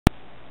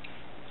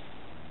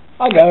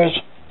Hi guys,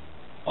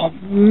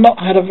 I've not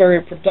had a very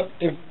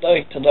productive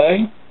day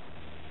today,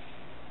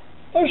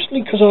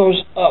 mostly because I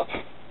was up,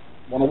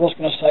 well I was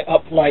going to say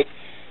up late,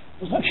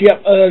 I was actually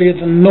up earlier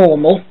than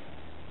normal,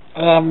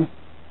 but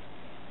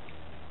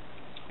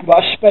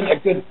I spent a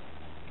good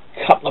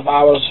couple of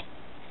hours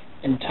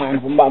in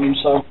town with Mum,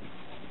 so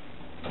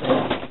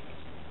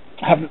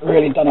I haven't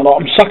really done a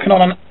lot. I'm sucking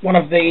on one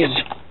of these.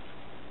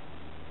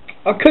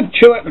 I could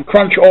chew it and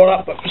crunch it all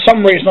up, but for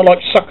some reason I like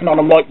sucking on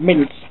them like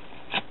mints.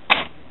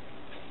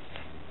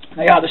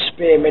 They are the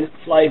spearmint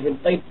flavoured.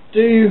 They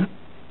do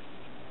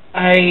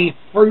a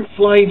fruit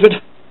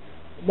flavoured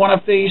one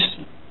of these.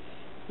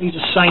 These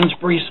are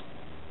Sainsbury's,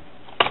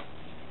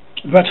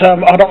 but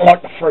I don't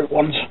like the fruit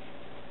ones.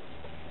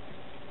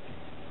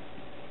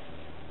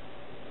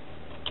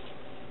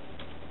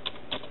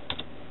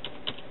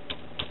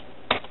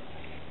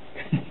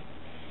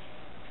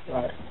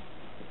 Right.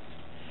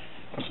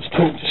 I was just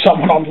talking to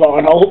someone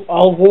online.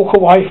 I'll walk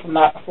away from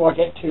that before I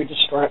get too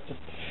distracted.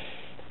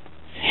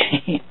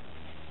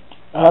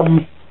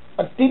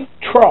 I did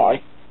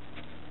try.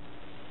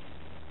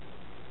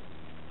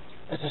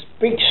 There's this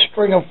big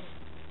string of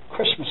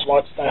Christmas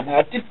lights down there.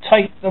 I did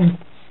take them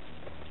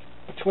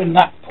between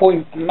that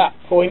point and that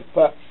point,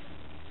 but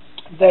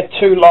they're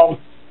too long.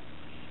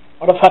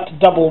 I'd have had to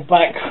double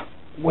back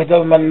with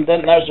them, and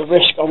then there's a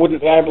risk I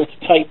wouldn't be able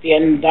to take the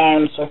end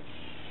down. So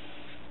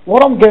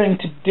what I'm going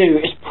to do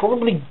is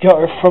probably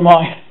go for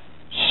my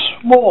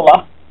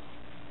smaller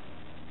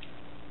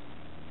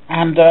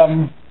and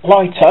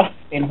lighter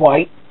in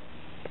weight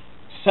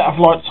set of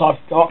lights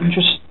I've got, and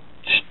just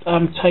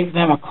take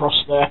them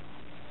across there.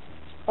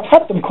 I've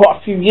had them quite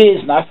a few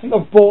years now. I think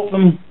I've bought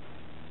them,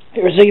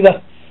 it was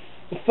either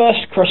the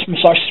first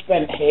Christmas I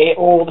spent here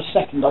or the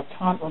second, I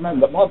can't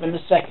remember. It might have been the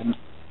second.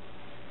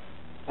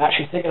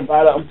 Actually, thinking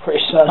about it, I'm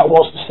pretty certain it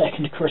was the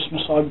second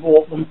Christmas I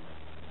bought them.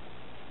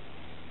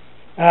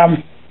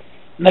 And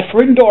they're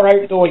for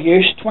indoor-outdoor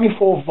use,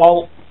 24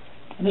 volt,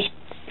 and there's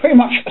pretty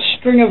much a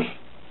string of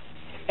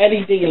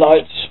LED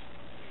lights.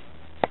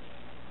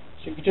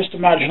 So you can just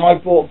imagine, I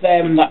bought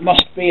them, that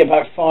must be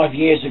about 5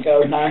 years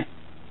ago now.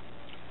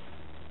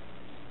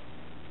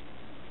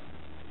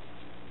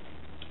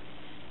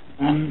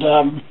 And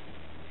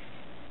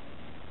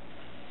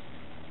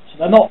so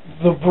they're not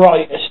the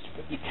brightest,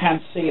 but you can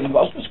see them. But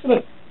I was just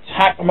going to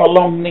tack them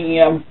along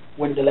the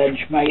window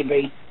ledge,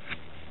 maybe,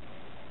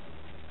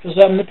 because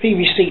the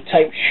PVC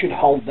tape should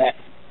hold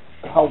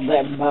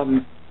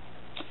them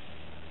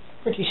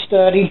pretty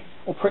sturdy,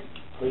 or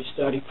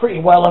pretty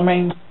well. I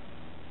mean,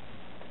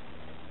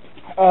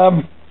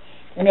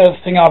 another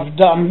thing I've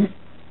done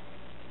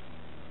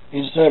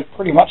is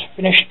pretty much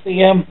finished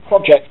the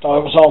project I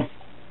was on.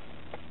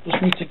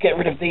 Just need to get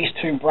rid of these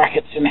two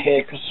brackets in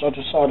here because I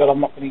decided I'm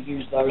not going to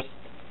use those.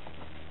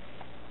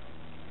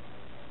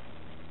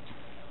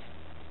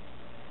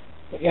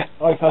 But yeah,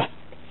 I've done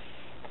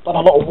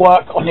a lot of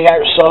work on the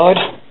outside.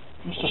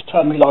 Let's just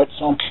turn the lights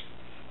on.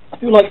 I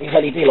do like these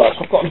LED lights.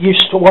 I've got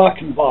used to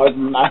working by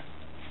them now.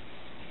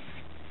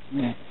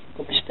 Yeah,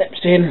 got my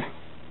steps in,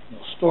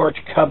 little storage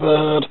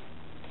cupboard,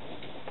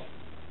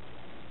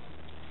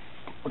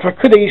 which I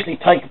could easily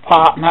take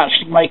apart and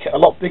actually make it a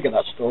lot bigger,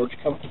 that storage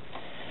cupboard,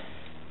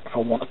 if I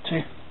wanted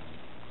to,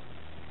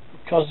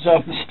 because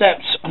the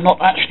steps are not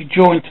actually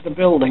joined to the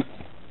building.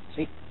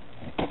 See,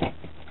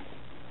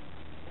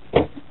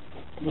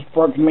 just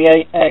broken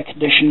my air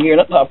conditioning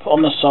unit that I put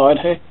on the side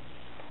here.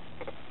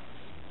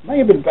 May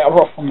have been better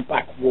off on the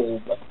back wall,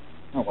 but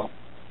oh well.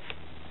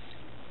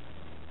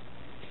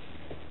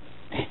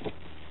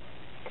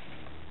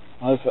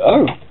 I've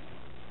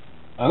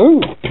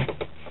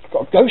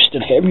got a ghost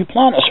in here. My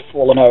plant has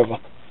fallen over.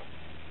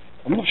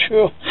 I'm not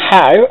sure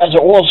how, as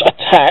it was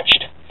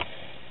attached.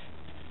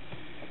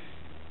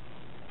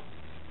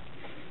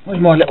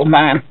 Where's my little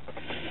man?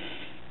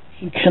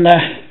 He can.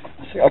 I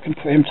think I can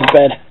put him to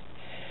bed.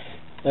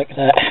 Like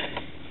that.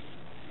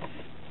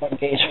 If I can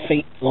get his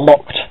feet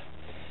locked.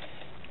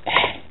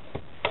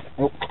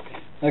 Oh,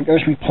 there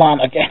goes my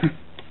plant again.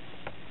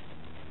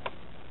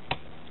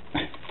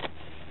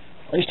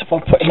 At least if I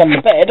put him on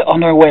the bed, I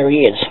know where he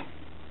is.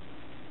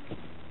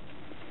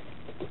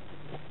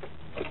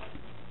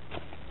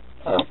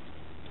 Oh,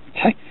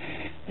 okay.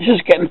 This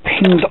is getting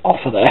pinged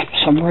off of there for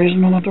some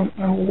reason, and I don't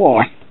know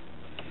why.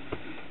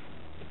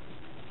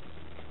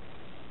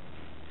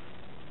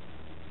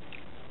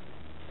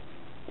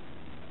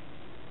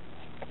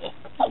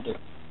 That'll do.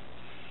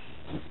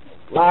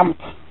 Lamp.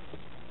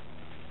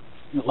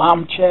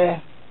 Lamp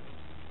chair.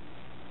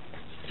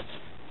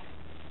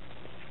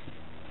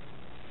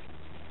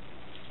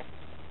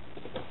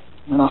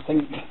 And I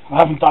think I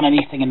haven't done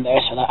anything in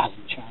there, so that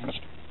hasn't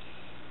changed.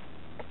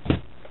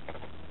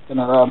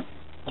 Gonna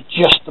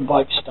adjust the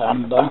bike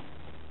stand though.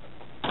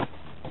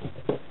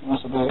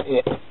 That's about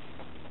it.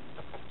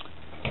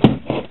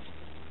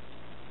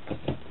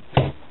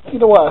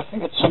 Either way, I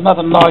think it's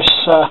another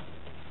nice.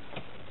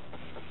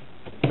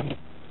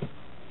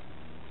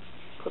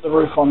 Put the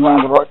roof on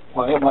round the right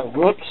way. I'm like,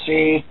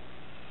 whoopsie.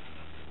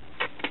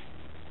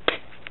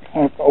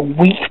 Got a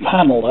weak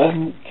panel there.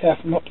 I'm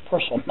careful not to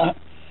press on that.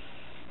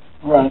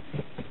 Right.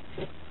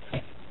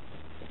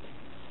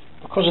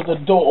 Because of the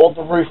door,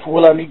 the roof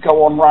will only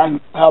go on round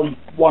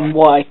one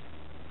way.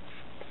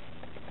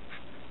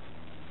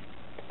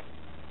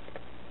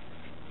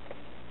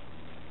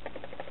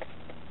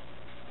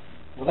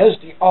 Well, there's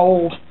the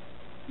old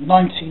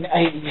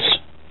 1980s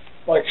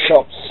bike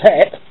shop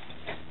set.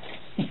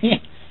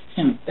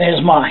 And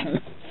there's mine.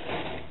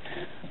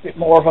 A bit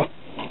more of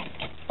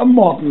a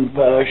modern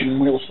version,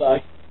 we'll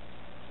say.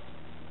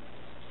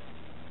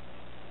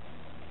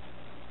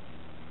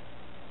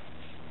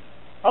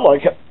 I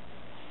like it.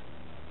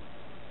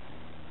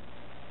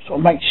 Sort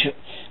of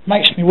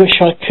makes me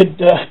wish I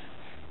could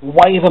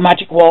wave a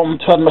magic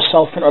wand, turn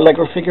myself into a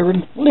Lego figure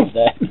and live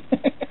there.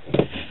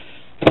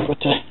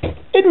 But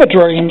in my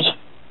dreams,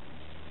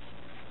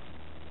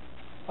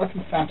 I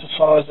can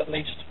fantasise, at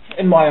least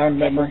in my own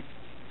memory.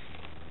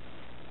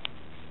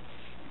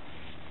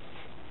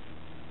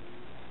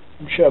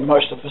 I'm sure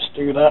most of us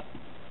do that.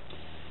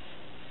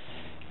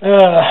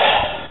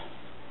 I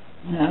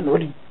haven't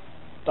really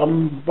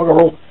done bugger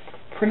all.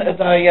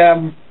 Printed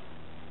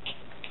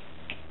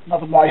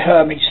another My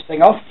Hermes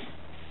thing off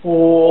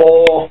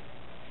for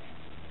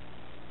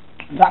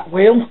that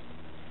wheel. I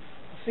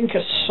think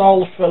it's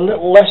sold for a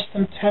little less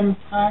than £10.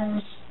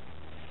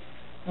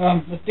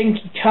 The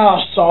dinky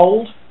car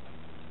sold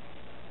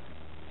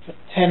for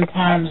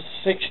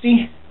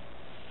 £10.60,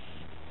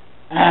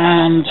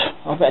 and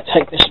I better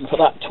take this and put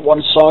that to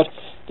one side.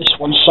 This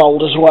one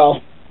sold as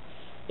well.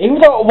 Even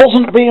though it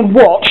wasn't being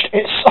watched,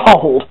 it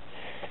sold.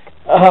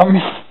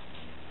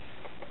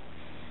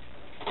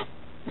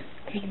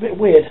 Which is a bit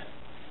weird.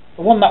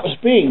 The one that was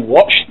being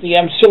watched, the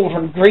silver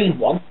and green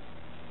one,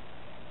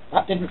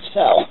 that didn't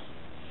sell.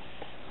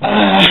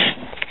 But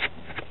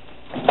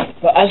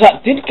as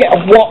that did get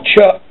a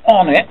watcher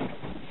on it,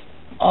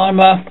 I'm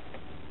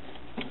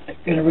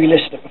going to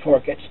relist it before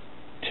it gets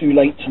too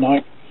late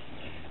tonight.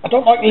 I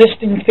don't like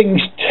listing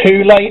things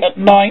too late at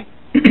night.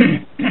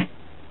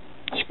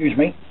 Excuse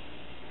me.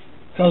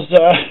 Because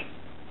I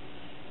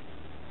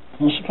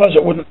suppose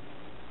it wouldn't.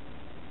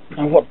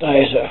 Now, what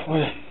day is it?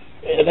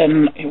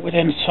 It would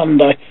end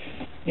Sunday.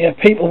 Yeah,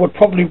 people would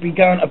probably be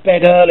going to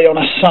bed early on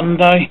a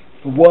Sunday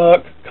for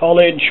work,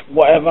 college,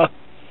 whatever.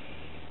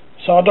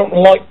 So I don't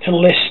like to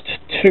list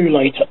too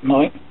late at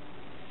night,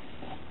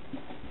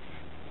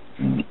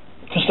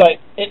 because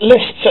it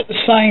lists at the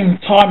same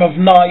time of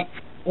night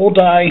or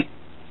day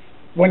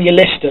when you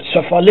list it.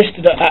 So if I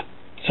listed it at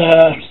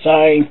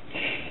say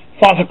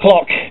 5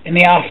 o'clock in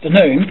the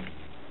afternoon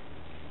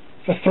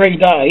for 3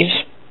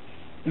 days,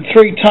 in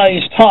 3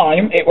 days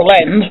time it will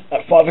end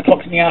at 5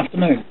 o'clock in the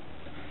afternoon.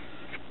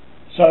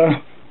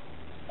 So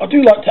I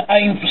do like to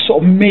aim for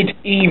sort of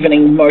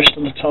mid-evening most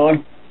of the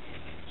time,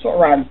 sort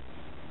of around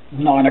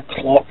 9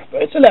 o'clock,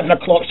 but it's 11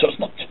 o'clock, so it's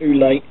not too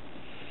late.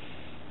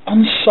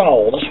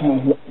 Unsold, that's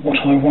what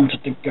I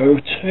wanted to go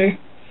to.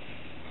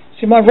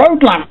 See, my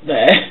road lamp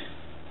there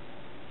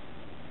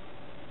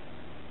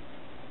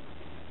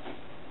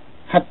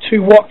had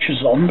 2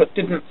 watches on but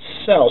didn't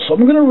sell, so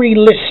I'm going to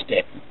relist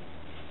it.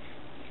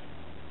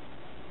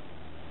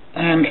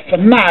 And for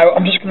now,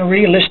 I'm just going to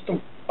relist the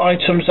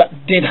items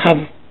that did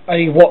have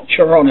a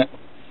watcher on it.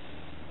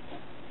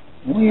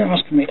 Why are you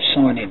asking me to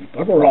sign in?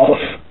 Bugger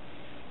off.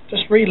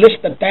 Just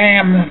relist the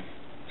damn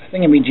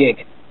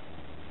thingamajig.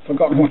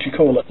 Forgotten what you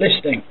call it.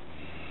 Listing.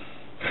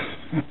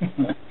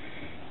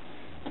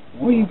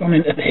 Why are you going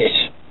into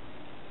this?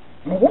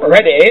 I don't want to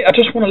edit it. I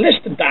just want to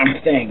list the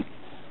damn thing.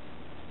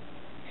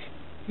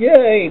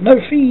 Yay! No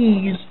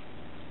fees.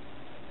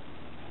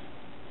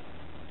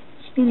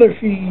 Still no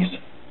fees.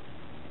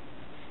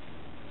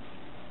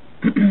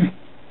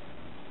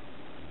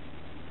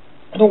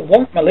 I don't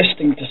want my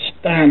listing to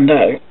stand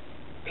out,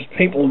 because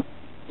people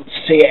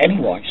see it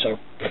anyway, so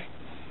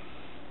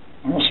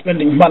I'm not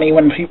spending money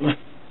when people...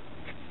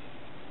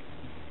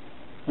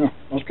 Oh,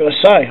 I was going to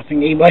say, I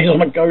think eBay's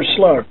on a go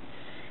slow.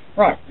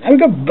 Right, now we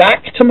go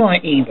back to my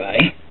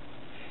eBay,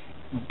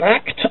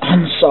 back to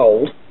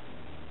unsold.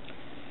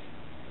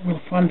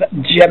 We'll find that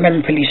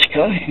German police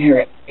car. Here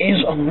it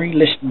is. I'll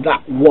relist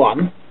that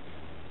one.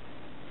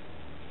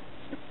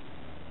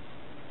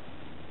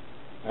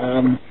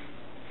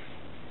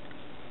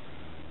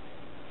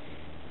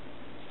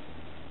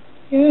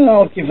 Yeah,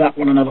 I'll give that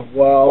one another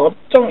whirl. I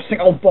don't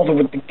think I'll bother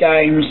with the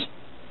games.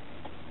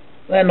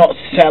 They're not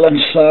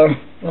selling, so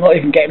they're not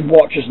even getting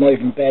watches, not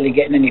even barely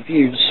getting any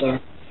views, so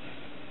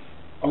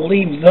I'll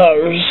leave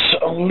those.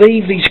 I'll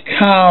leave these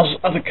cars,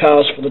 other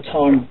cars, for the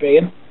time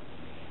being.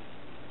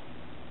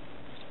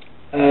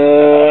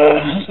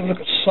 Let's have a look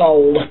at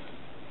sold.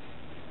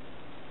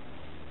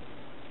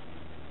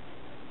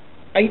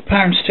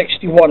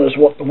 £8.61 is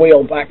what the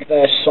wheel back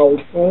there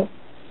sold for.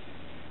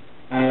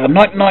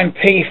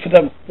 99p for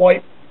the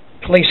white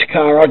police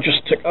car I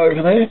just took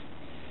over there.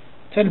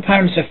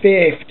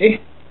 £10.50.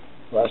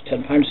 Well, that's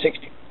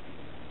 £10.60.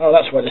 Oh,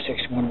 that's where the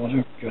 61 was.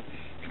 Oh, good.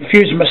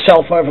 Confusing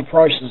myself over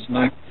prices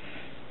now.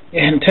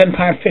 Yeah, and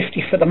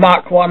 £10.50 for the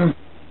Mark 1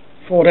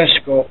 Ford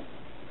Escort.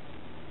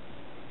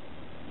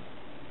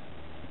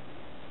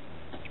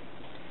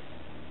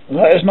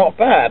 That is not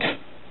bad.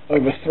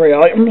 Over 3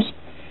 items.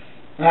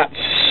 That's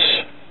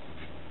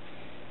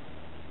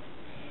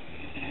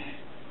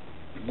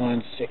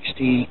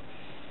 960.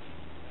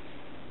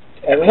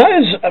 That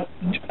is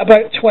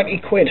about 20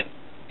 quid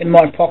in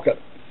my pocket,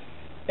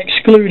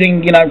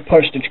 excluding, you know,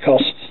 postage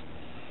costs.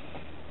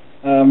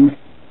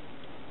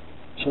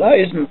 So that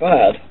isn't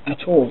bad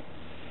at all.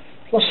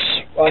 Plus,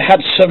 I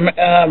had some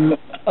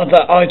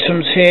other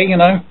items here, you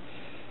know.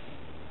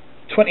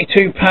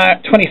 £23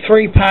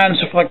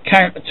 if I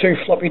count the 2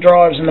 floppy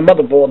drives and the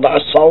motherboard that I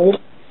sold.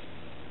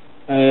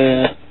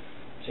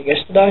 Was it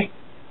yesterday?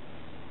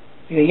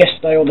 Either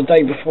yesterday or the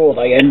day before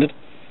they ended.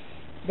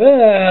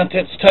 But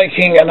it's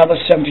taking another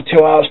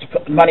 72 hours to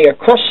put the money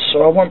across,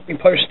 so I won't be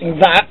posting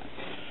that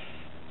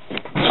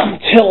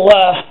until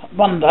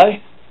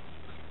Monday.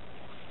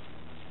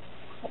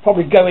 I'll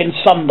probably go in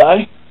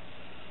Sunday,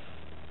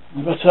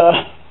 but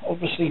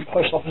obviously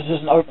post office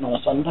isn't open on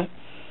a Sunday.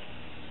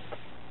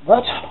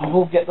 But I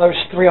will get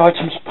those 3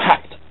 items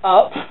packed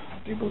up.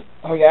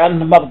 Oh yeah, and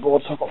the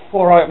motherboard, so I've got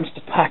 4 items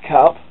to pack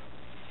up.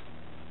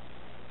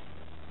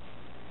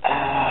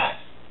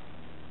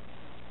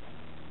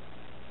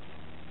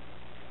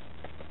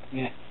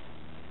 Yeah.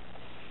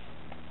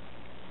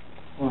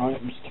 4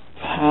 items to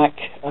pack.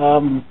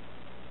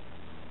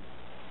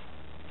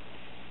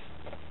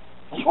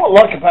 That's what I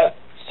like about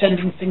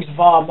sending things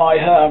via my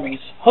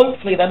Hermes.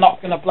 Hopefully they're not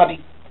going to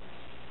bloody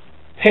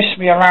piss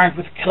me around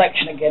with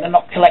collection again and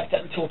not collect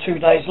it until 2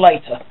 days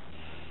later.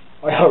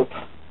 I hope.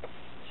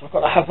 So I've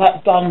got to have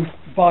that done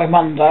by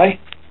Monday.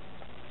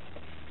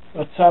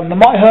 But the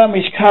My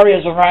Hermes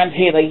carriers around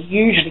here, they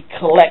usually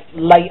collect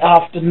late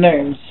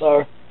afternoon,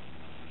 so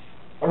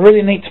I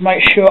really need to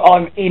make sure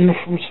I'm in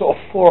from sort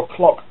of 4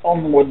 o'clock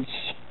onwards.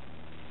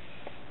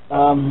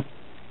 I've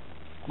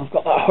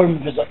got that home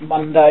visit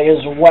Monday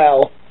as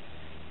well,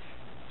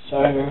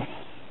 so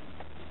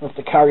if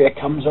the carrier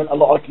comes, there ain't a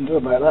lot I can do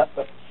about that,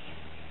 but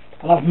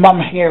I'll have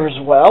Mum here as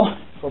well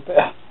for a bit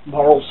of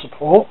moral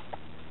support.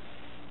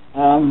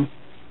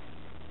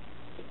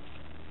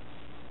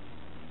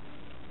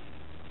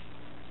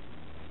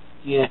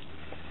 Yeah.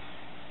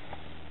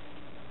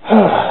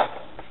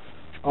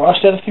 Oh,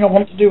 that's the other thing I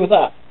want to do with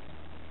that.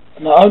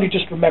 And I only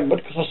just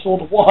remembered because I saw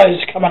the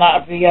wires coming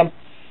out of the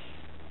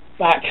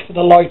back for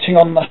the lighting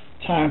on the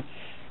town.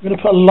 I'm going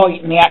to put a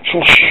light in the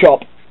actual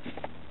shop,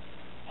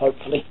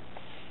 hopefully,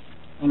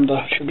 and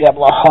should be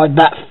able to hide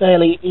that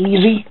fairly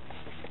easy.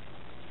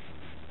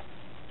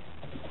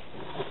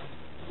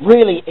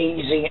 Really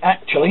easy,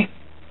 actually.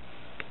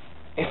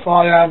 If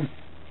I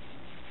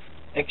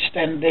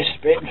extend this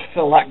bit and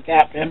fill that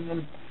gap in,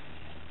 then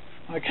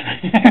I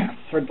can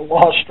thread the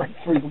wire straight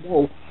through the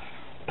wall.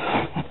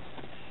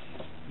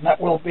 And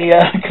that will be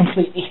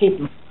completely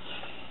hidden.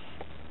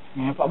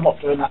 Yeah, but I'm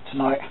not doing that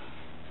tonight.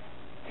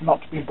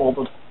 Not to be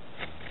bothered.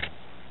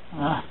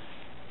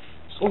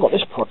 Still got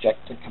this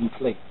project to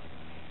complete.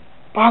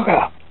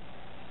 Bugger!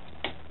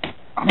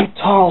 I need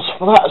tiles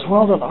for that as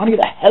well, don't I? I need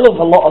a hell of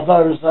a lot of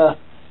those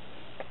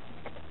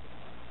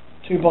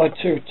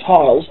 2x2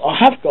 tiles. I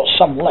have got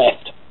some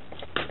left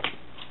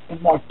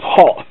in my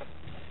pot.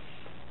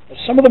 But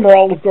some of them are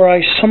old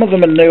grey, some of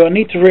them are new. I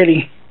need to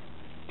really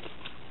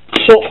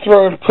sort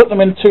through and put them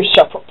in 2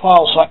 separate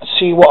piles so I can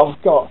see what I've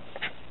got.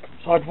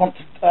 So I'd want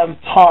to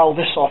tile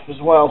this off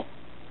as well,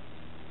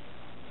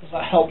 because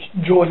that helps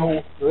join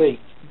all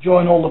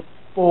the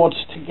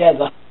boards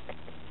together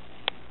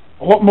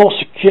a lot more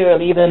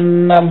securely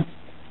than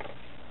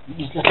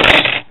these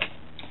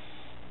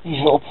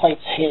little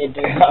plates here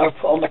do that I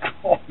put on the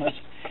corners,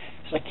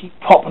 so they keep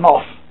popping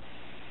off.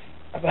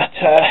 But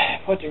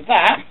if I do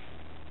that,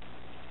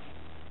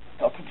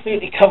 I'll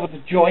completely cover the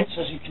joints,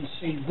 as you can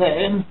see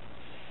there, and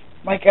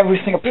make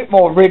everything a bit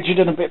more rigid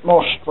and a bit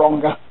more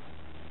stronger.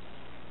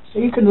 So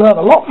you can learn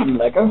a lot from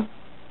Lego.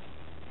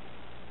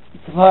 You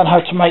can learn how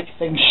to make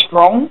things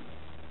strong.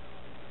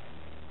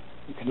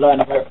 You can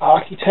learn about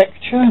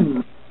architecture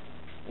and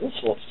all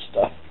sorts of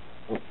stuff.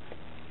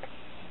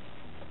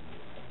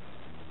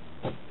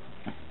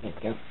 There we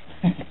go.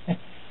 I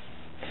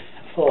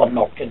thought I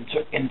knocked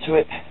into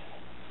it.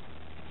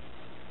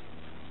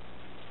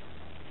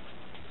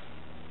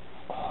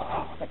 Oh,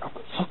 I think I've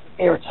got something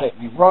irritating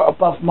me right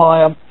above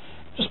my,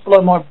 just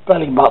below my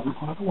belly button.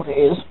 I don't know what it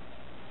is.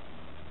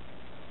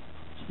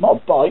 It's not a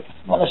bite.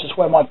 Not unless it's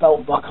where my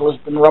belt buckle has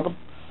been rubbing.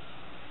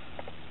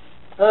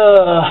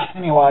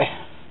 Anyway.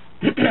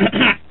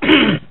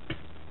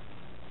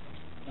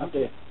 Oh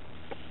dear.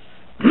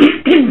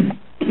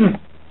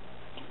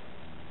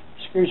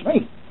 Excuse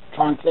me.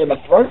 Try and clear my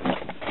throat.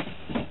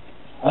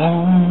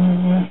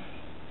 And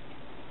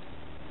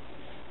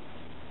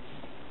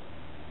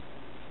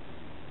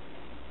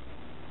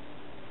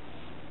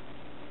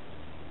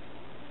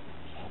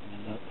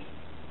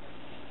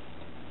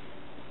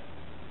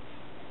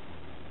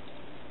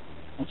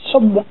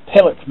some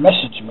pillock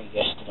messaged me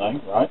yesterday,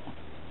 right?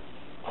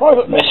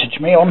 Private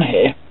messaged me on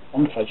here,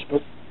 on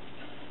Facebook.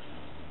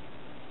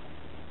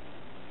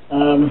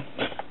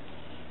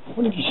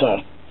 What did he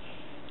say?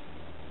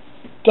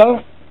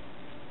 Don't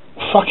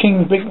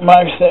fucking big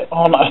mouth it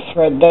on a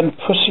thread, then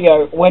pussy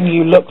out when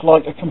you look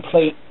like a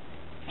complete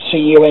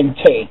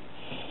cunt.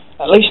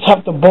 At least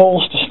have the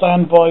balls to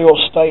stand by your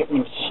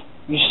statements.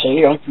 You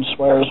see, I can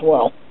swear as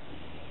well.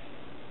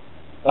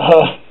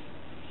 I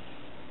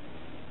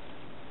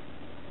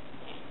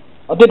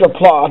did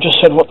reply, I just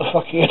said, what the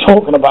fuck are you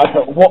talking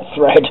about? What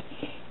thread?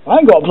 I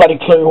ain't got a bloody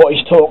clue what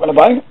he's talking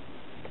about.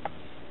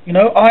 You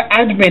know, I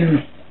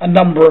admin a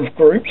number of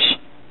groups,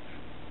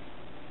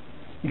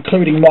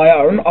 including my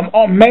own. I'm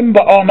a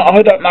member on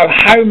I don't know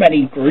how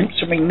many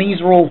groups. I mean,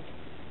 these are all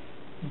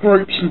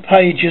groups and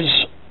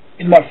pages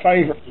in my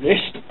favourite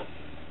list.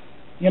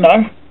 You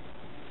know,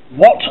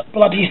 what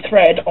bloody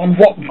thread on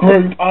what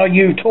group are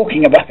you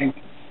talking about, you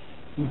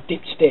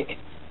dipstick?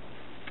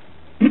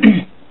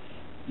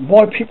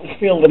 Why people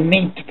feel the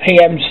need to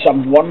PM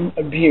someone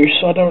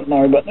abuse, I don't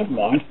know, but never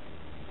mind.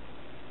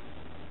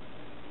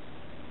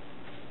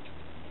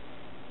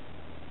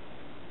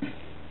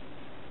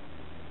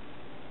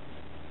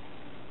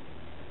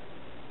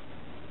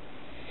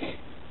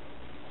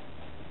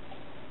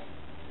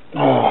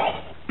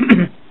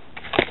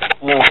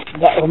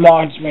 That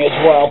reminds me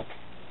as well.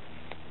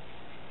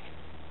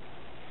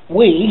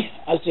 We,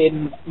 as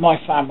in my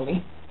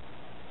family,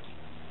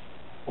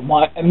 or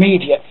my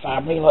immediate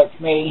family,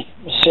 like me,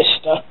 my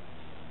sister,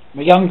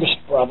 my youngest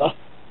brother,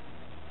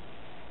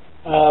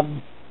 my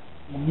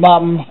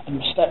mum and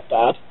my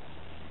stepdad,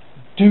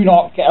 do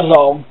not get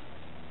along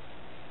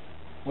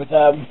with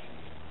our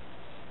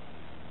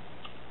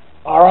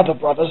other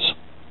brother's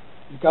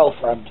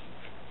girlfriend.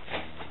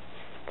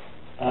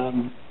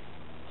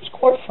 Because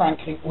quite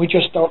frankly, we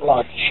just don't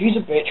like her. She's a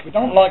bitch. We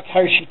don't like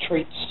how she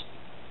treats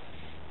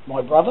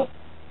my brother.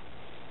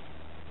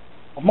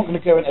 I'm not going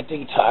to go into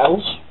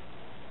details.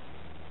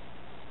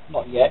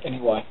 Not yet,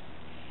 anyway.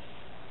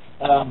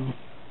 And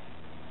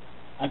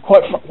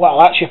quite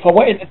well, actually, if I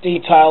went into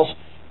details,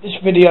 this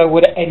video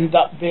would end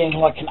up being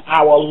like an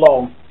hour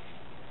long.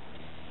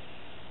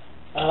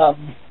 I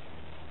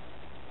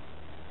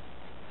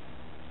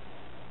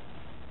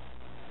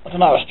don't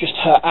know, it's just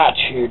her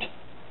attitude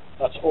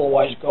that's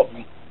always got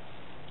me.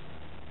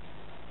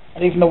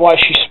 And even the way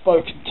she's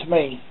spoken to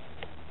me,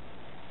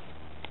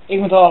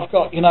 even though I've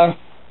got, you know,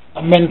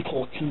 a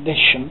mental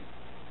condition,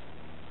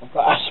 I've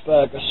got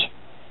Asperger's,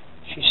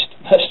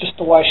 that's just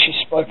the way she's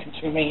spoken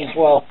to me as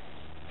well.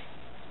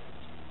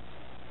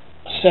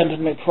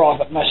 Sending me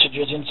private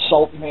messages,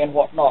 insulting me and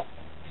whatnot.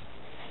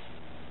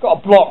 Got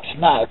her blocked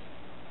now.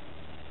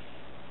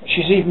 But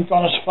she's even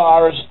gone as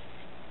far as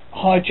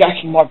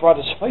hijacking my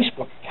brother's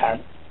Facebook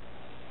account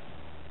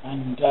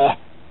and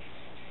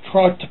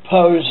tried to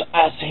pose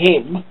as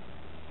him.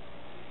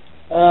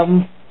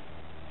 I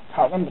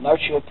can't remember now,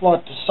 she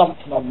replied to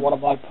something on one of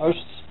my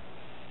posts.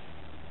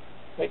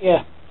 But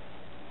yeah.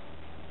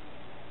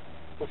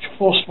 Which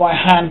forced my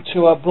hand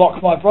to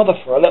block my brother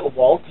for a little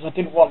while, because I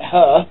didn't want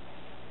her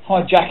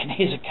hijacking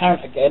his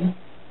account again.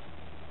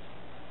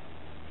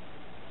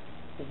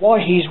 Why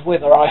he's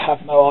with her, I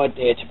have no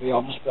idea, to be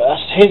honest, but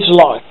that's his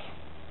life.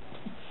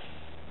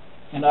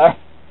 You know,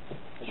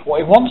 it's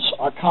what he wants.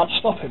 I can't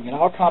stop him, you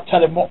know, I can't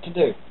tell him what to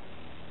do.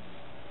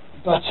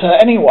 But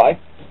anyway,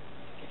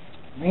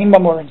 me and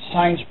Mum were in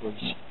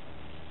Sainsbury's,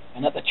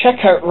 and at the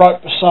checkout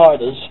right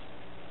beside us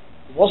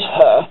was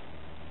her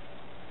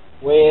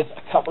with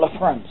a couple of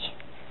friends.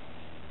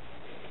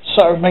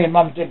 So me and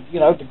Mum did, you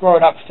know, the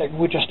growing up thing,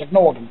 we just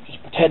ignored them,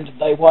 just pretended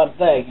they weren't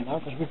there, you know,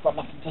 because we've got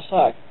nothing to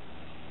say.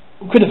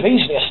 We could have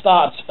easily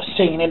started a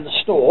scene in the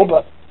store,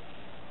 but,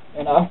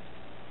 you know,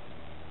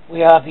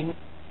 we are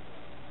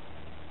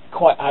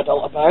quite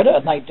adult about it,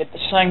 and they did the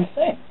same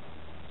thing.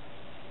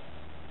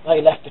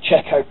 They left the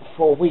checkout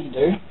before we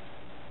do,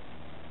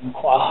 in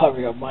quite a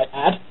hurry, I might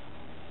add.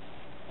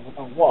 I don't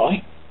know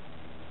why.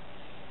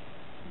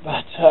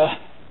 But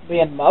me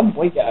and Mum,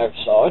 we get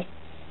outside.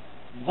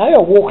 They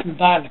are walking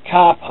down the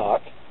car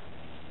park,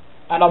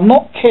 and I'm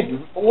not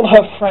kidding, all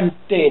her friend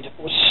did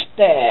was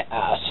stare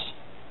at us.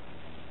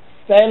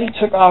 Barely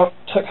took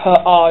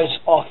her eyes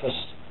off us.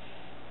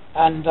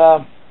 And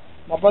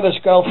my brother's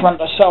girlfriend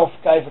herself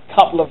gave a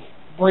couple of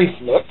brief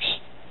looks,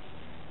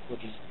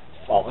 which is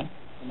fine,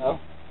 you know.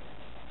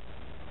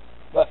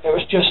 But it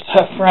was just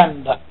her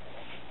friend that,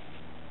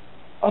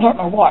 I don't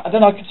know why. And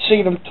then I could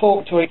see them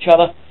talk to each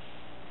other,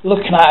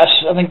 looking at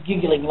us and then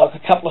giggling like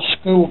a couple of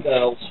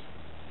schoolgirls.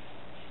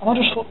 And I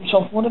just thought to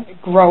myself, why don't you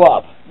grow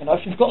up? You know,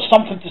 if you've got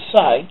something to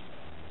say,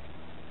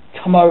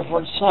 come over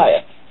and say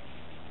it.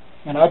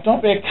 You know,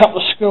 don't be a couple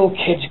of school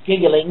kids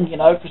giggling, you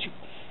know, because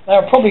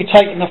they're probably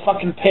taking the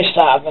fucking piss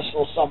out of us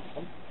or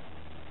something.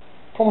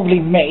 Probably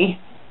me.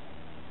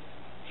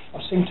 I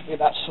seem to be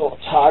that sort of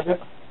target.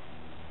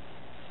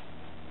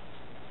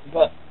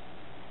 But,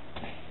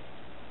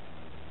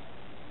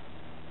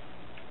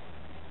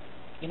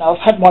 you know,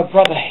 I've had my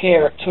brother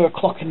here at 2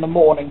 o'clock in the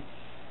morning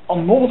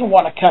on more than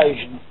one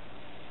occasion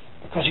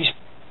because he's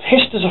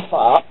pissed as a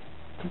fart,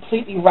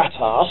 completely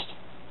rat-arsed,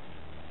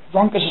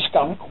 drunk as a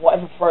skunk,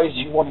 whatever phrase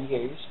you want to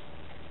use,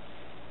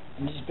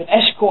 and he's been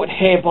escorted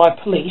here by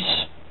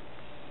police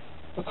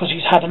because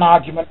he's had an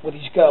argument with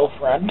his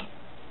girlfriend,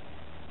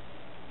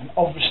 And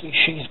obviously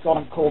she's gone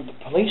and called the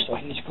police, or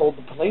he's called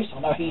the police. I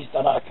know he's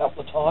done it a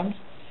couple of times.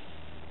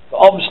 But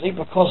obviously,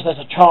 because there's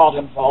a child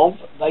involved,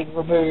 they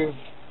remove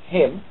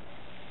him.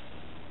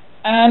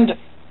 And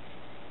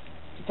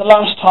the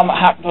last time it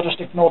happened, I just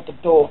ignored the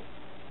door.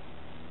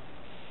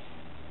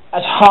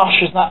 As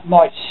harsh as that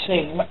might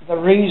seem, the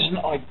reason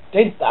I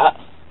did that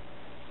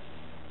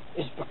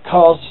is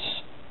because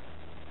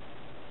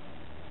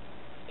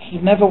he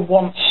never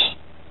wants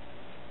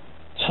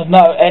to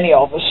know any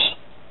of us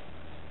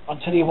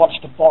until he wants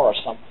to borrow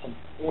something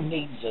or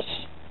needs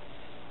us.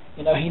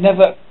 You know,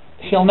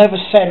 he'll never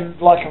send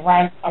like a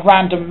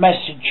random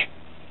message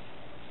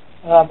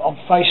on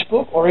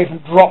Facebook, or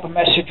even drop a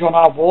message on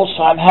our wall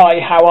saying,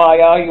 "Hi, how are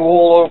you? Are you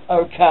all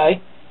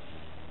okay?"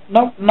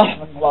 No,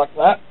 nothing like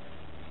that.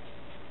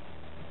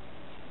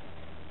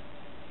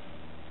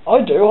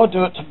 I do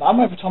it to Mum.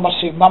 Every time I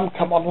see Mum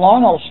come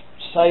online, I'll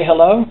say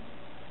hello.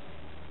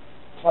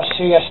 If I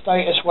see a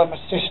status where my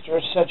sister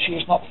has said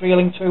she's not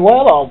feeling too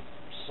well, I'll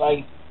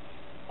say,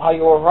 "Are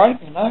you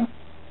alright?" You know.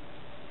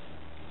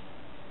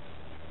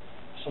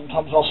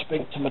 Sometimes I'll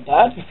speak to my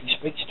dad if he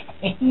speaks to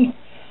me.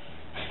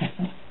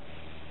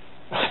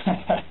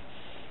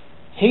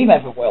 He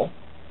never will.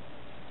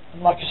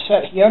 And like I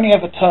said, he only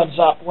ever turns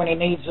up when he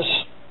needs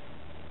us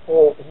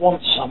or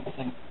wants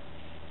something.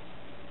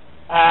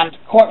 And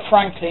quite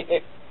frankly,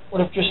 it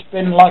would have just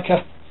been like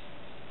a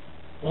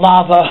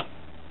lather,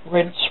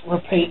 rinse,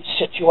 repeat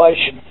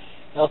situation.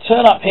 He'll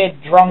turn up here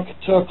drunk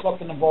at 2 o'clock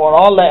in the morning,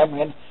 I'll let him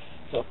in,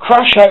 he'll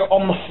crash out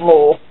on the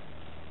floor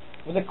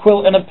with a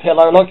quilt and a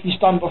pillow like he's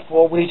done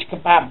before with his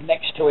kebab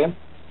next to him.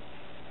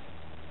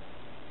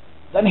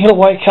 Then he'll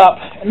wake up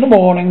in the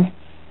morning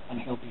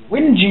and he'll be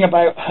whinging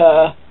about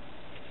her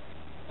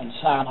and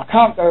saying, "I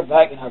can't go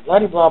back, you know,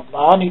 bloody blah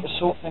blah, I need to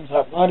sort things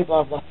out, bloody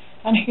blah blah,"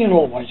 and he'll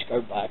always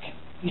go back.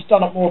 He's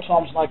done it more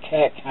times than I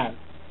care count.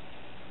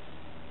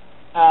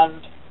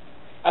 And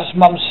as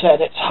Mum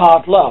said, it's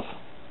hard love.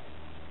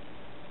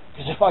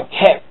 Because if I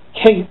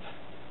keep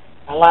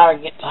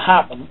allowing it to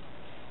happen,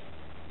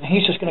 then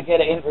he's just going to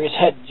get it into his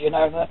head, you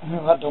know, that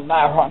doesn't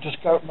matter, I can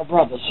just go to my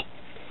brother's.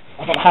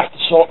 I don't have to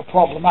sort the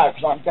problem out,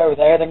 because I can go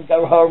there, then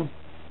go home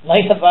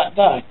later that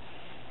day.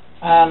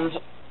 And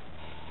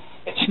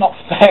it's not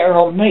fair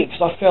on me,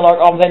 because I feel like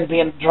I'm then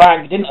being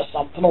dragged into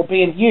something or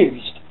being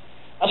used.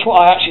 That's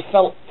what I actually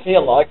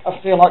feel like. I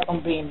feel like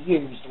I'm being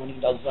used when he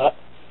does that.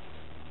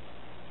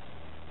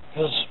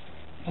 Because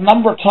the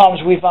number of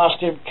times we've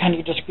asked him, "Can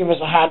you just give us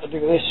a hand to do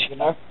this, you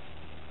know?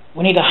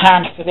 We need a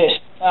hand for this.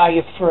 Ah,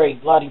 you're free,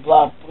 bloody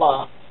blah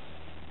blah."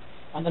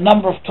 And the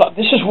number of times,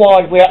 this is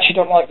why we actually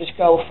don't like this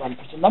girlfriend,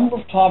 because the number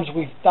of times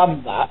we've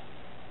done that,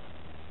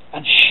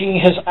 and she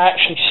has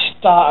actually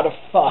started a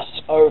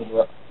fuss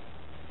over it.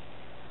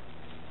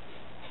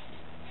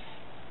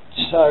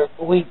 So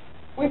we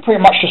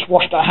pretty much just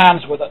washed our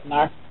hands with it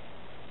now.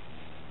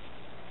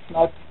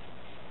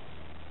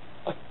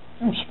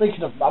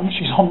 Speaking of Mum,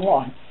 she's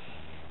online.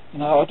 You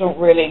know, I don't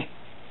really,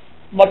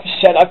 like I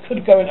said, I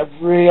could go into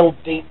real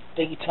deep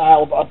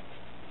detail, but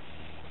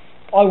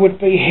I would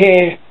be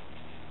here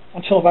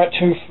until about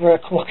 2, 3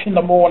 o'clock in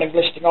the morning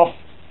listing off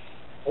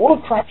all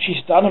the crap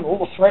she's done and all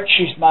the threats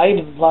she's made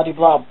and bloody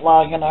blah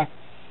blah, you know.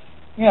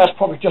 Yeah, it's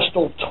probably just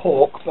all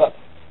talk, but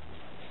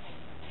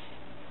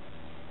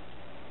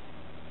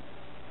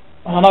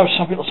I know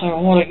some people say, "Oh,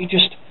 why don't you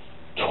just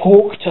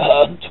talk to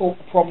her and talk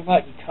the problem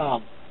out?" You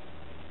can't.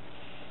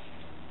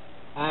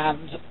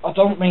 And I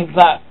don't mean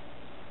that,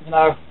 you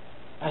know,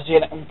 as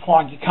in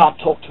implying you can't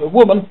talk to a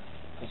woman,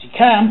 because you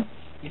can,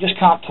 you just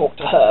can't talk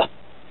to her.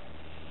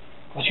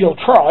 Because you'll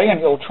try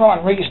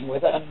and reason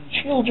with it, and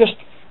she'll just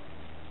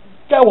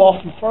go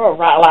off and throw a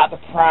rattle out the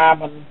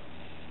pram and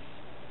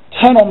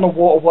turn on the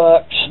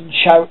waterworks and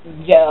shout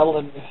and yell,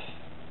 and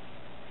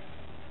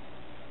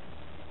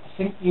I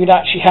think you'd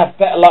actually have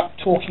better luck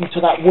talking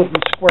to that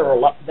wooden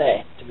squirrel up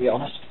there, to be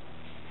honest.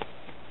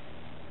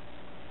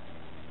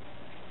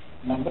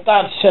 No, but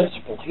Dad's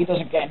sensible, he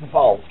doesn't get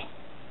involved.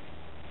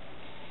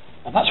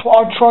 And that's what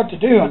I tried to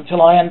do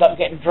until I end up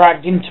getting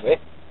dragged into it.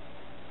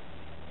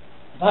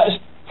 That is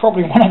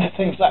probably one of the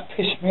things that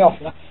pissed me off.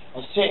 You know?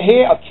 I'll sit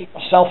here, I'll keep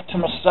myself to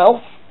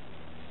myself.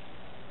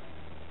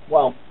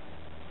 Well,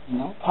 you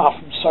know, apart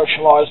from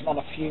socialising on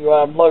a few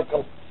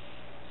local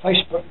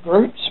Facebook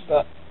groups,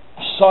 but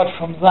aside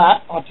from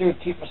that, I do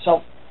keep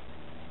myself...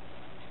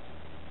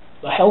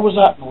 The hell was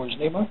that noise,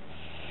 Nemo?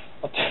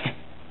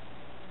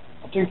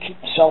 I do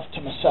keep myself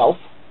to myself.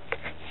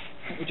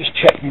 Let me just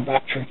check my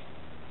battery.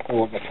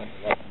 Oh, I've got plenty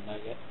of that in there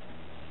yet.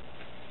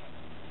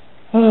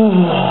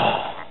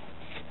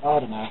 I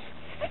don't know.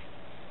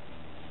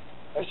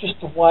 It's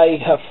just the way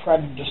her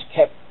friend just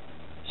kept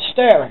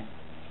staring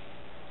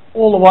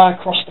all the way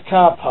across the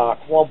car park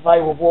while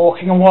they were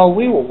walking and while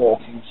we were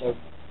walking. So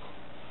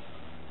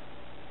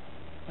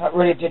that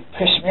really did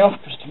piss me off,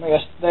 because to me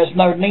there's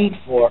no need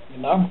for it,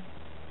 you know.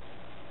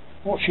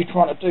 What's she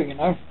trying to do, you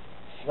know?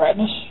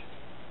 Threaten us?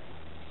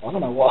 I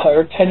don't know what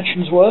her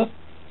intentions were.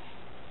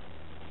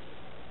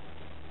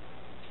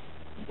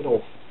 Get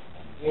off.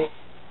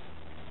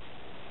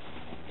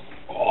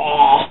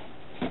 Oh.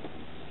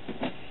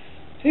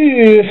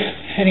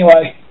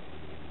 Anyway,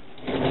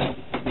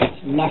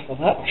 that's enough of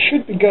that. I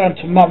should be going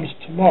to Mum's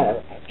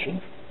tomorrow,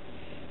 actually,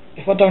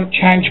 if I don't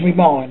change my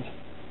mind.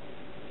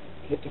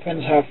 It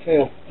depends how I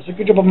feel. It's a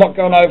good job I'm not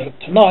going over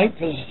tonight,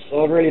 because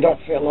I really don't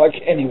feel like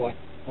it anyway.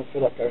 I don't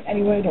feel like going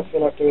anywhere, I don't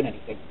feel like doing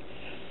anything.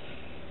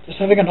 Just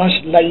having a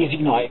nice lazy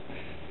night.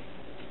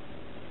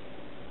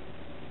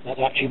 That's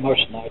actually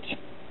most nights.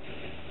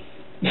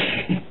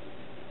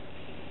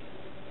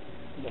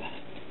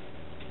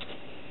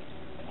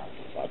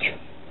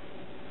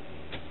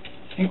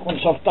 I think once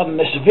I've done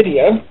this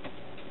video,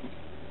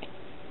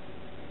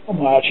 I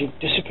might actually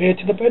disappear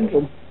to the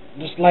bedroom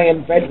and just lay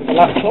in bed with a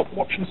laptop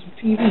watching some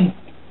TV.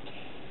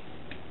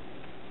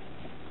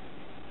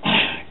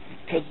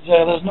 Because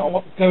there's not a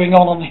lot going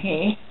on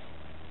here.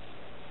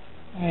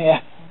 Oh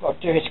yeah, I've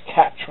got to do his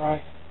cat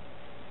tray.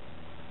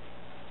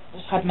 I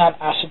just hadn't had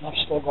acid and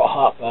I've still got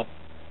heartburn.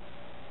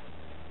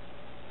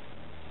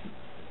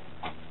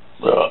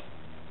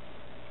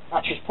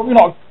 Actually, it's probably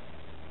not,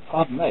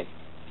 pardon me,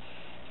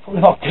 it's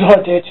probably not a good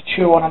idea to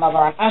chew on another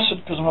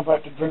antacid because I'm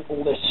about to drink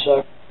all this,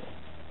 so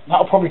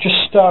that'll probably just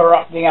stir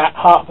up the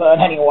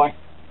heartburn anyway.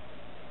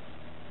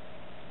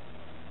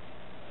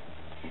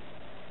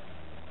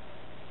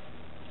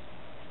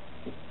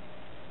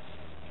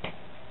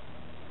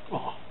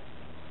 Oh.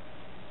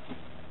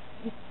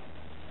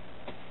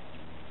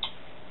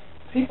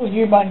 People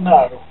you may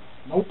know.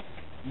 Nope.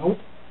 Nope.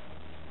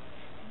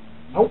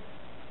 Nope.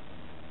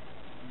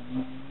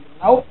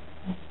 Nope.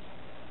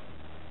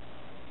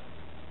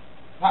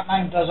 That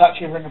name does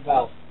actually ring a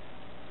bell.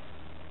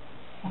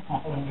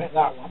 I'll admit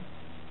that one.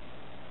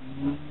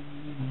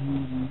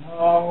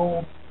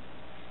 No.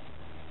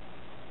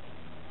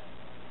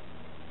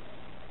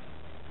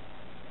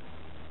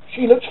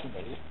 She looks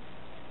familiar.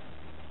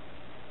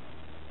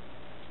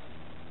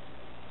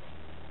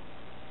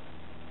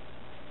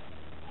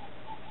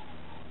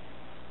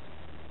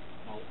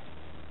 No.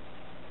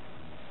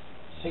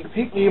 See,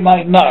 people you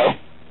may know,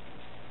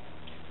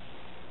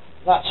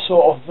 that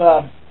sort of,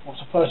 I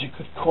suppose you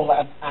could call it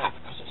an app,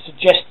 because it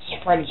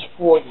suggests friends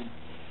for you.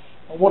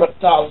 And what it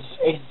does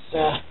is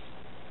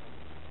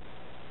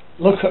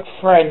look at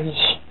friends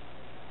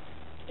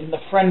in the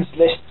friends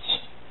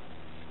lists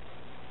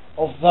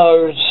of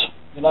those,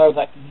 you know,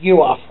 that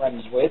you are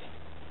friends with,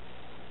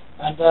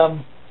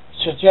 and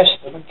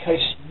suggest them in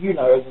case you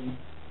know them.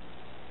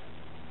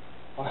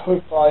 I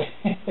hope I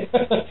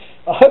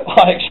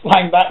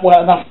explained that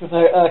well enough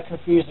without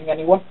confusing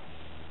anyone.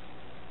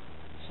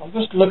 I'm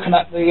just looking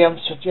at the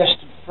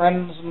suggested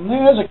friends, and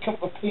there's a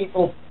couple of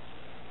people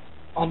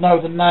I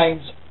know the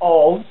names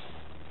of.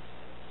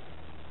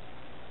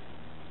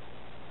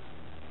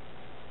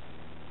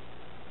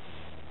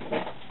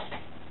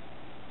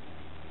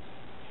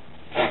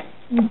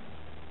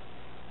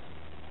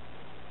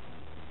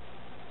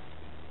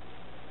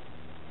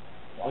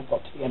 I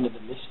got to the end of the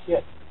list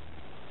yet.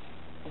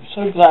 I'm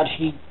so glad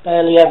he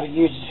barely ever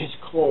uses his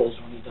claws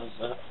when he does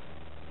that.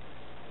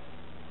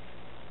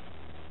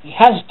 He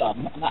has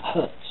done, and that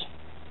hurts.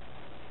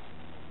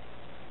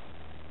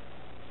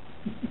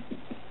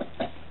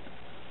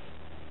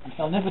 And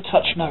he'll never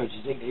touch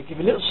noses either. He'll give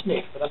a little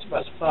sniff, but that's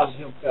about as far as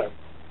he'll go.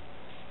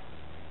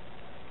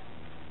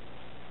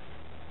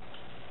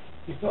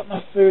 You've got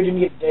enough food in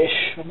your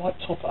dish. I might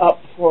top it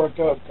up before I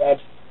go to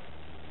bed.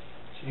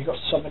 So you've got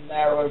some in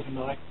there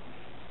overnight.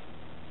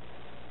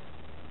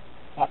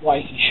 That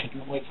way he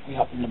shouldn't wake me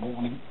up in the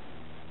morning.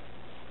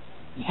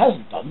 He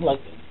hasn't done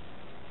lately.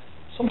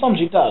 Sometimes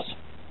he does.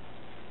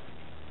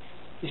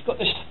 He's got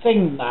this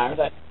thing now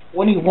that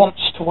when he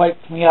wants to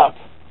wake me up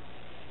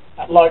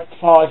at like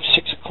 5,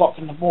 6 o'clock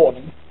in the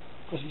morning,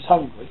 because he's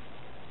hungry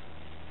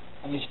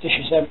and his dish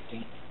is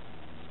empty,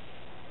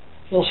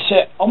 he'll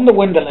sit on the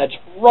window ledge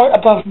right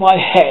above my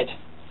head,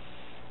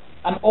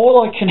 and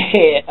all I can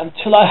hear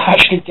until I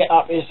actually get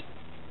up is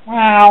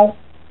meow,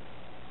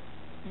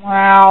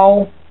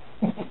 meow.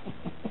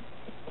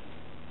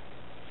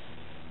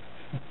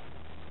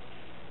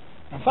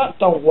 If that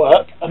don't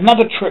work,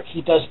 another trick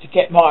he does to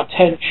get my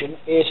attention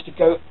is to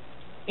go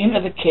into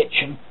the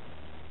kitchen.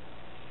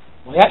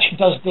 Well, he actually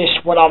does this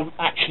when I'm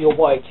actually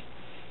awake.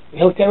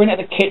 He'll go into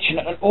the kitchen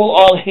and all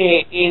I'll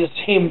hear is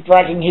him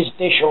dragging his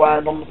dish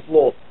around on the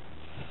floor.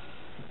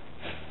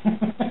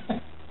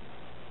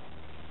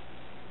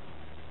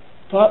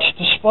 But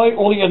despite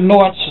all the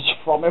annoyances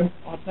from him,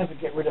 I'd never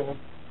get rid of him.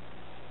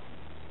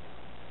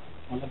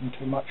 I love him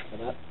too much for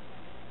that.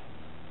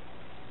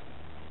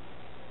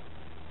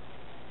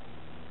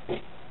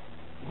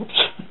 Oops.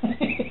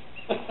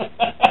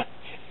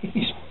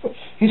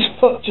 his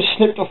foot just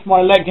slipped off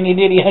my leg and he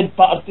nearly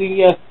headbutted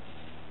the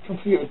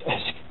computer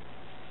desk.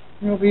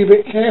 You'll be a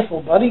bit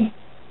careful, buddy.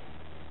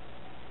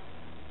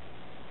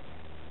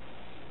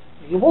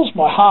 He was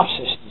my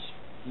half-sisters,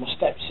 my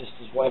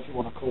step-sisters, whatever you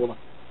want to call her.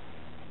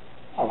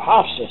 Oh,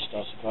 half-sister,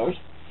 I suppose.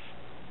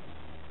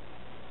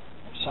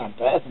 That would sound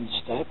better than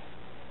step.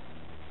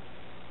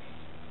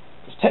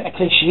 Because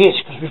technically she is,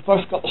 because we've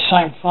both got the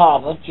same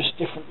father, just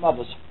different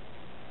mothers.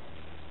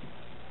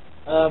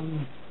 Because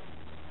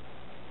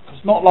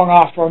not long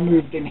after I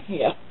moved in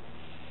here,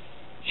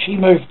 She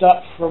moved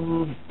up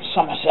from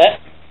Somerset,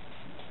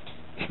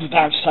 from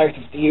down south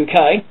of the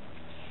UK,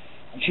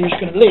 and she was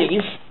going to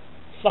leave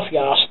fluffy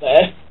arse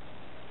there,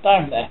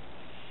 down there,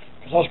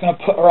 because I was going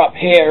to put her up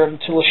here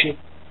until she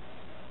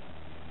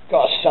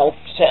got herself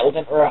settled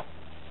into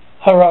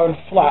her own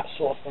flat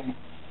sort of thing.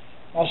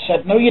 I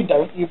said, no you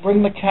don't, you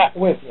bring the cat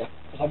with you,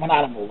 because I'm an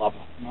animal lover,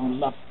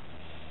 and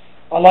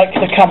I like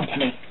the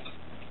company.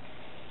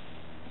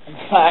 In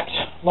fact,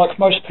 like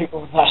most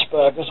people with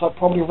Asperger's, I'd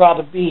probably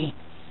rather be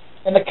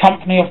in the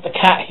company of the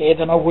cat here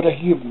than I would a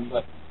human,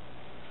 but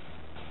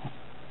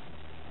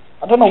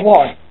I don't know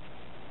why.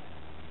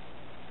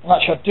 Well,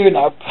 actually I do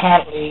know,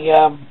 apparently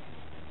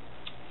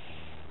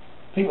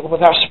people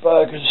with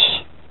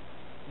Asperger's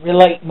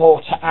relate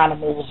more to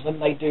animals than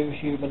they do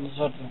humans.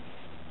 Of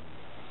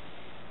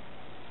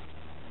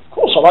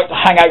course I like to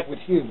hang out with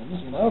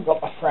humans, you know, I've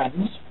got my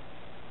friends.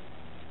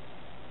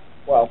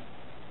 Well,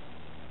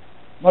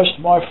 most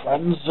of my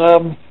friends,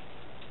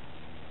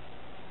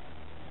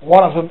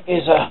 one of them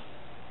is a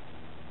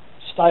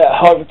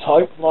stay-at-home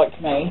type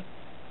like me.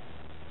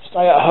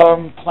 Stay at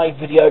home, play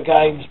video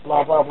games,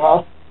 blah blah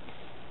blah.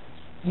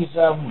 He's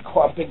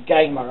quite a big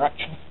gamer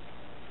actually,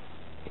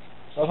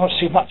 so I don't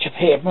see much of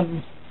him.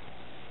 And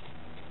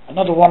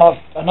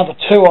another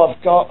two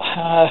I've got,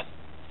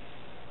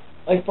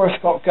 they've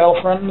both got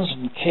girlfriends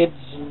and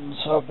kids, and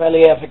so I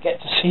barely ever get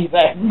to see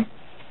them.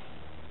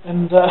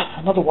 And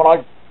another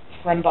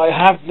friend I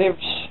have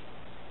lives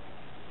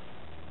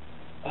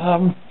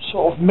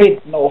sort of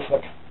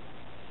mid-Norfolk,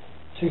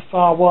 too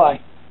far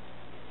away.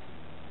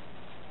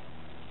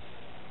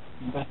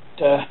 But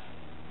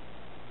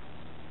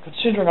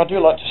considering I do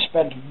like to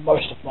spend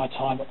most of my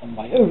time on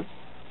my own,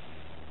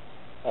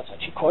 that's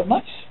actually quite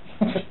nice.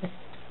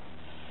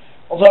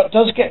 Although it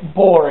does get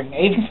boring,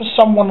 even for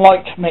someone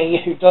like me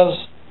who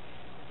does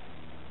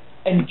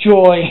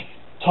enjoy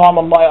time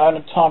on my own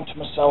and time to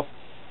myself,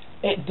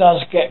 it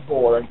does get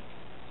boring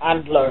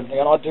and lonely,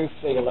 and I do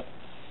feel it.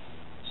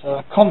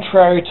 So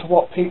contrary to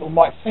what people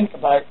might think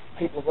about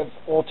people with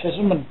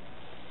autism and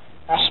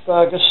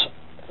Asperger's,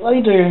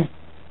 they do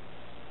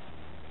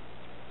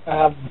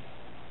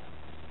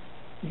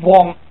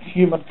want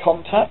human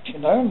contact, you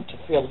know, to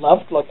feel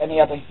loved like any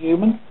other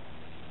human.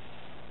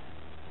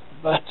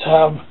 But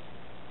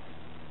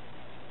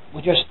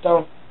we just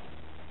don't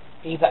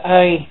either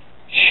A,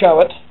 show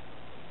it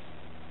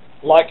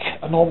like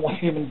a normal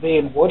human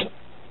being would,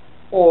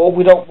 or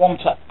we don't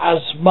want it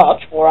as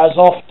much or as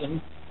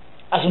often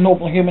as a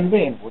normal human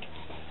being would.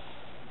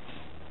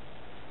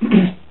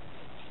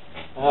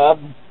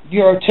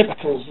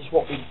 Neurotypicals is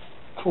what we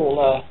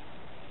call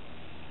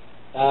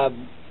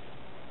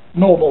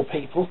normal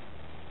people,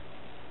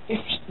 if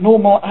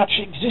normal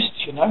actually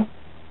exists, you know.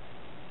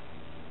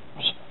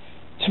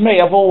 To me,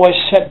 I've always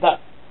said that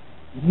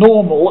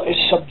normal is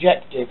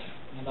subjective,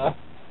 you know.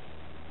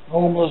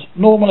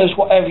 Normal is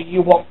whatever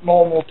you want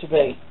normal to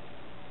be.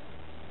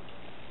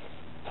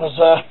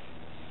 Because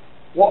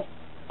what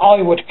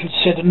I would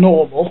consider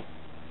normal,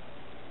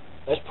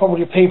 there's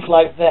probably people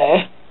out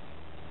there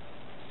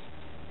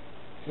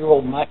who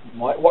all might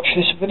watch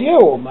this video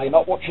or may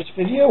not watch this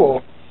video,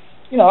 or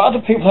you know, other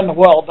people in the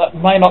world that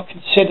may not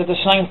consider the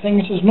same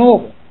things as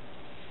normal.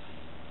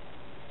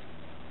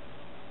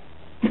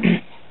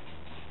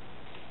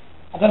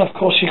 And then of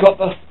course you've got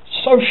the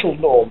social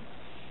norm,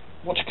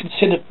 what's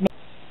considered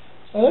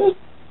normal. So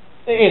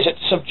it's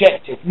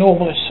subjective.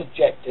 Normal is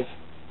subjective.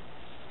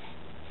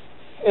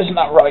 Isn't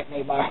that right,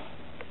 Nemo?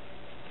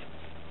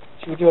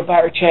 Should we do a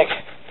battery check?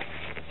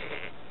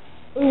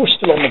 Oh, we're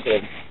still on the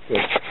bin. Good.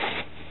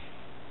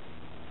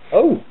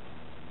 Oh.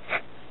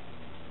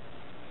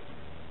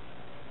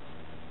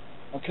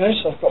 Okay,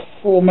 so I've got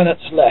 4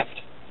 minutes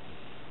left.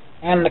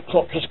 And the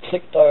clock has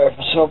clicked over.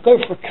 So I'll go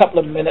for a couple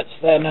of minutes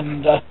then,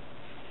 and I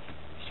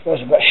suppose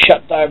I better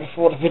shut down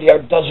before the video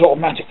does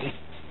automatically.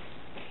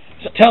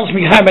 So it tells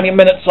me how many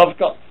minutes I've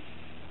got.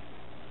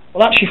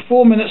 Well, actually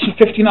 4 minutes and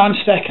 59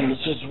 seconds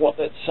is what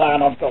it's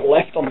saying I've got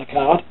left on the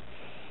card.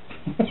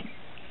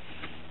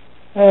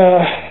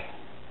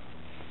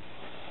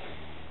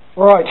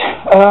 Right.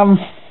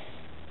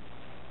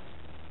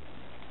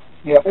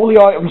 Yeah, all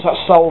the items that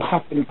sold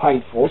have been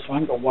paid for, so I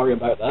ain't got to worry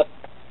about that.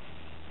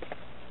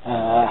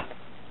 I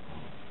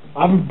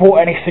haven't bought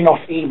anything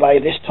off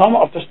eBay this time.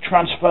 I've just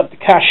transferred the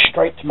cash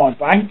straight to my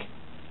bank,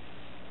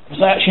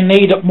 because I actually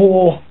need it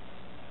more.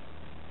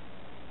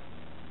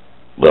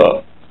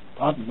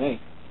 Pardon me.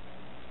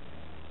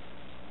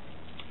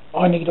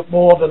 I need it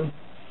more than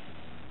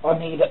I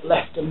need it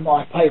left in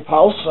my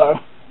PayPal, so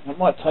it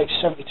might take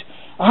 72.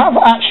 I have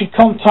actually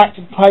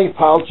contacted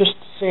PayPal just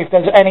to see if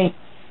there's any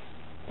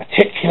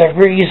particular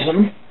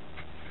reason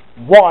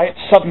why it's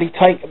suddenly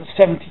taken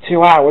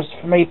 72 hours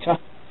for me to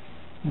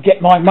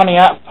get my money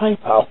out of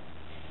PayPal.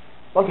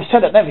 Like I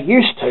said, it never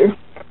used to.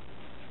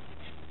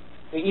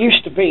 It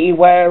used to be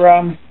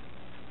where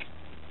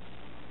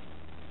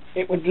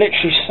it would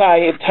literally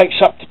say it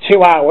takes up to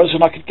 2 hours,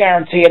 and I could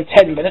guarantee in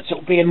 10 minutes it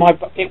would be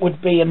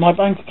in my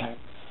bank account.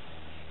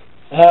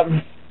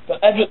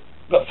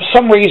 But for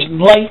some reason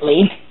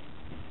lately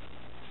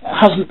it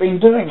hasn't been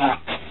doing that.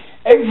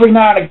 Every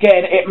now and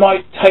again it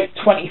might take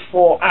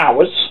 24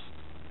 hours,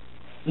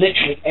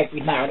 literally every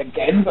now and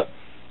again, but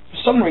for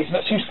some reason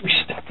it seems to be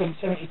stuck on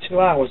 72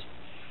 hours.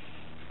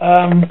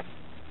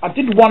 I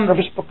did wonder if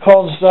it's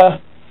because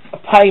a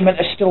payment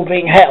is still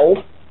being held.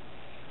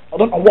 I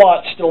don't know why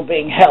it's still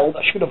being held.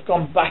 I should have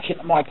gone back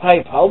into my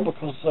PayPal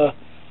because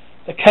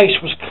the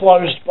case was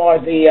closed by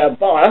the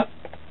buyer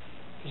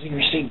because he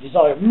received his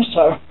items,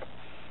 so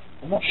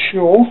I'm not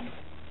sure.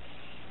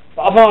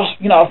 But I've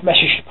asked, I've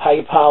messaged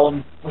PayPal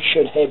and we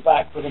should hear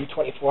back within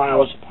 24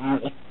 hours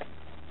apparently.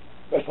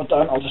 But if I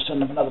don't, I'll just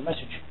send them another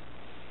message.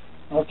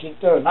 I'll keep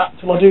doing that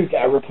until I do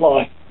get a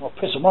reply. I'll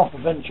piss them off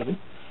eventually.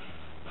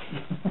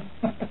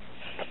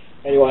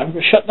 Anyway, I'm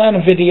going to shut down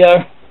the video.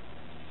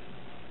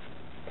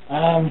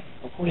 I'll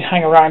probably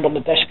hang around on the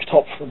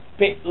desktop for a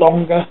bit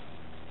longer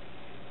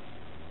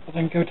and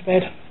then go to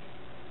bed.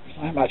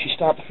 I'm actually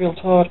starting to feel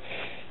tired.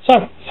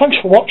 So, thanks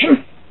for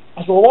watching,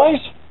 as always.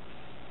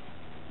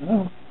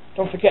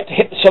 Don't forget to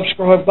hit the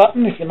subscribe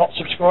button if you're not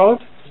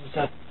subscribed,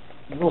 because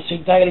you will see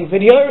daily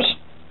videos,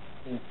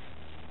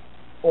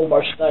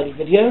 almost daily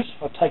videos.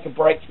 I'll take a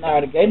break now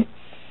and again.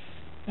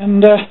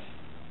 And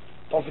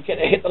don't forget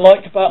to hit the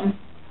like button.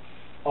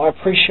 I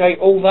appreciate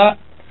all that,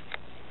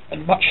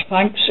 and much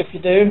thanks if you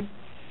do.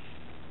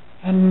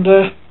 And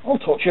I'll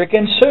talk to you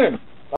again soon.